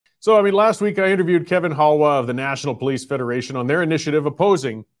So, last week I interviewed Kevin Halwa of the National Police Federation on their initiative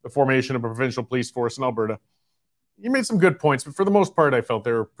opposing the formation of a provincial police force in Alberta. He made some good points, but for the most part, I felt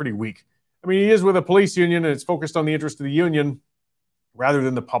they were pretty weak. He is with a police union, and it's focused on the interest of the union rather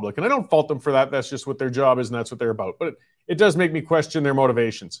than the public. And I don't fault them for that. That's just what their job is, and that's what they're about. But it does make me question their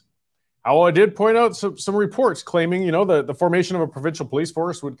motivations. Halwa did point out some reports claiming, the formation of a provincial police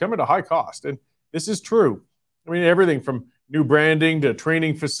force would come at a high cost. And this is true. Everything from new branding to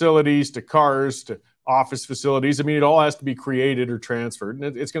training facilities to cars to office facilities. It all has to be created or transferred,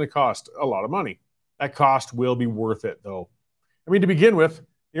 and it's going to cost a lot of money. That cost will be worth it, though. To begin with,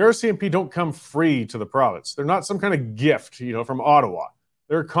 the RCMP don't come free to the province. They're not some kind of gift, from Ottawa.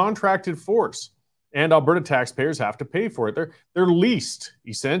 They're a contracted force, and Alberta taxpayers have to pay for it. They're leased,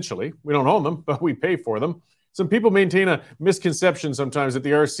 essentially. We don't own them, but we pay for them. Some people maintain a misconception sometimes that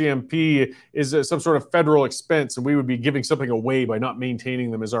the RCMP is some sort of federal expense, and we would be giving something away by not maintaining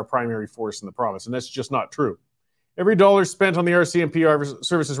them as our primary force in the province, and that's just not true. Every dollar spent on the RCMP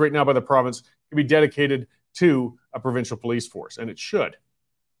services right now by the province can be dedicated to a provincial police force, and it should.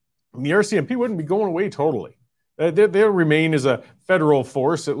 And the RCMP wouldn't be going away totally. They'll remain as a federal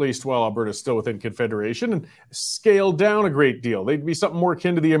force, at least while Alberta is still within Confederation, and scale down a great deal. They'd be something more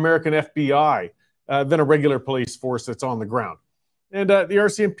akin to the American FBI than a regular police force that's on the ground. And the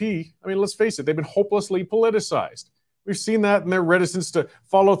RCMP, let's face it, they've been hopelessly politicized. We've seen that in their reticence to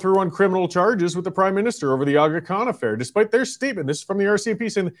follow through on criminal charges with the Prime Minister over the Aga Khan affair, despite their statement, this is from the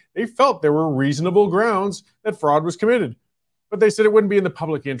RCMP, saying they felt there were reasonable grounds that fraud was committed. But they said it wouldn't be in the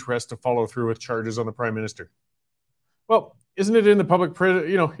public interest to follow through with charges on the Prime Minister. Well, isn't it in the public,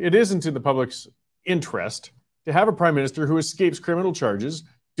 it isn't in the public's interest to have a Prime Minister who escapes criminal charges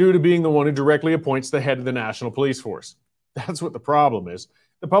due to being the one who directly appoints the head of the National Police Force. That's what the problem is.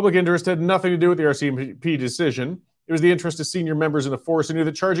 The public interest had nothing to do with the RCMP decision. It was the interest of senior members in the force who knew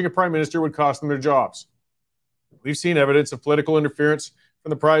that charging a Prime Minister would cost them their jobs. We've seen evidence of political interference from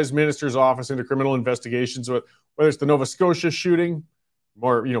the Prime Minister's office into criminal investigations, whether it's the Nova Scotia shooting,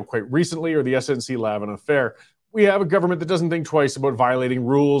 or quite recently, or the SNC Lavalin affair. We have a government that doesn't think twice about violating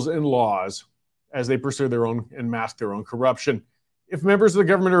rules and laws as they pursue their own and mask their own corruption. If members of the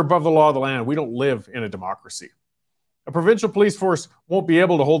government are above the law of the land, we don't live in a democracy. A provincial police force won't be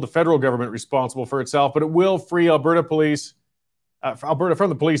able to hold the federal government responsible for itself, but it will free Alberta from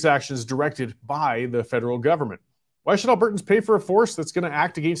the police actions directed by the federal government. Why should Albertans pay for a force that's going to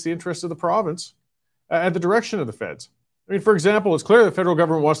act against the interests of the province at the direction of the feds? For example, it's clear the federal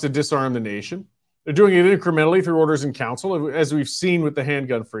government wants to disarm the nation. They're doing it incrementally through orders in council, as we've seen with the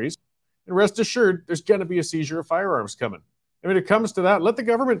handgun freeze. And rest assured, there's going to be a seizure of firearms coming. When it comes to that, let the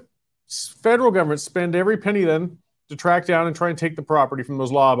federal government spend every penny then to track down and try and take the property from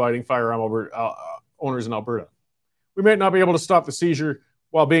those law-abiding firearm owners in Alberta. We might not be able to stop the seizure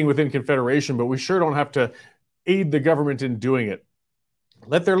while being within Confederation, but we sure don't have to aid the government in doing it.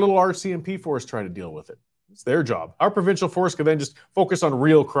 Let their little RCMP force try to deal with it. It's their job. Our provincial force could then just focus on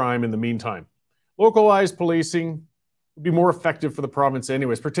real crime in the meantime. Localized policing would be more effective for the province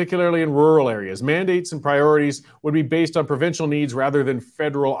anyways, particularly in rural areas. Mandates and priorities would be based on provincial needs rather than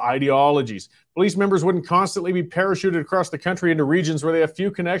federal ideologies. Police members wouldn't constantly be parachuted across the country into regions where they have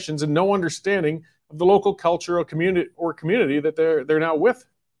few connections and no understanding of the local cultural community that they're now with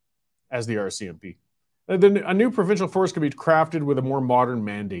as the RCMP. Then a new provincial force could be crafted with a more modern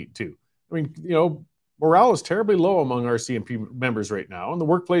mandate too. Morale is terribly low among RCMP members right now, and the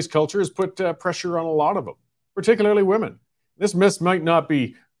workplace culture has put pressure on a lot of them, particularly women. This mess might not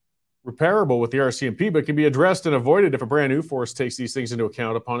be repairable with the RCMP, but can be addressed and avoided if a brand new force takes these things into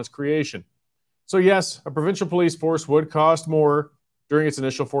account upon its creation. So yes, a provincial police force would cost more during its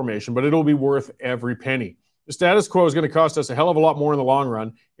initial formation, but it'll be worth every penny. The status quo is going to cost us a hell of a lot more in the long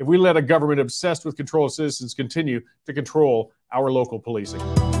run if we let a government obsessed with control of citizens continue to control our local policing.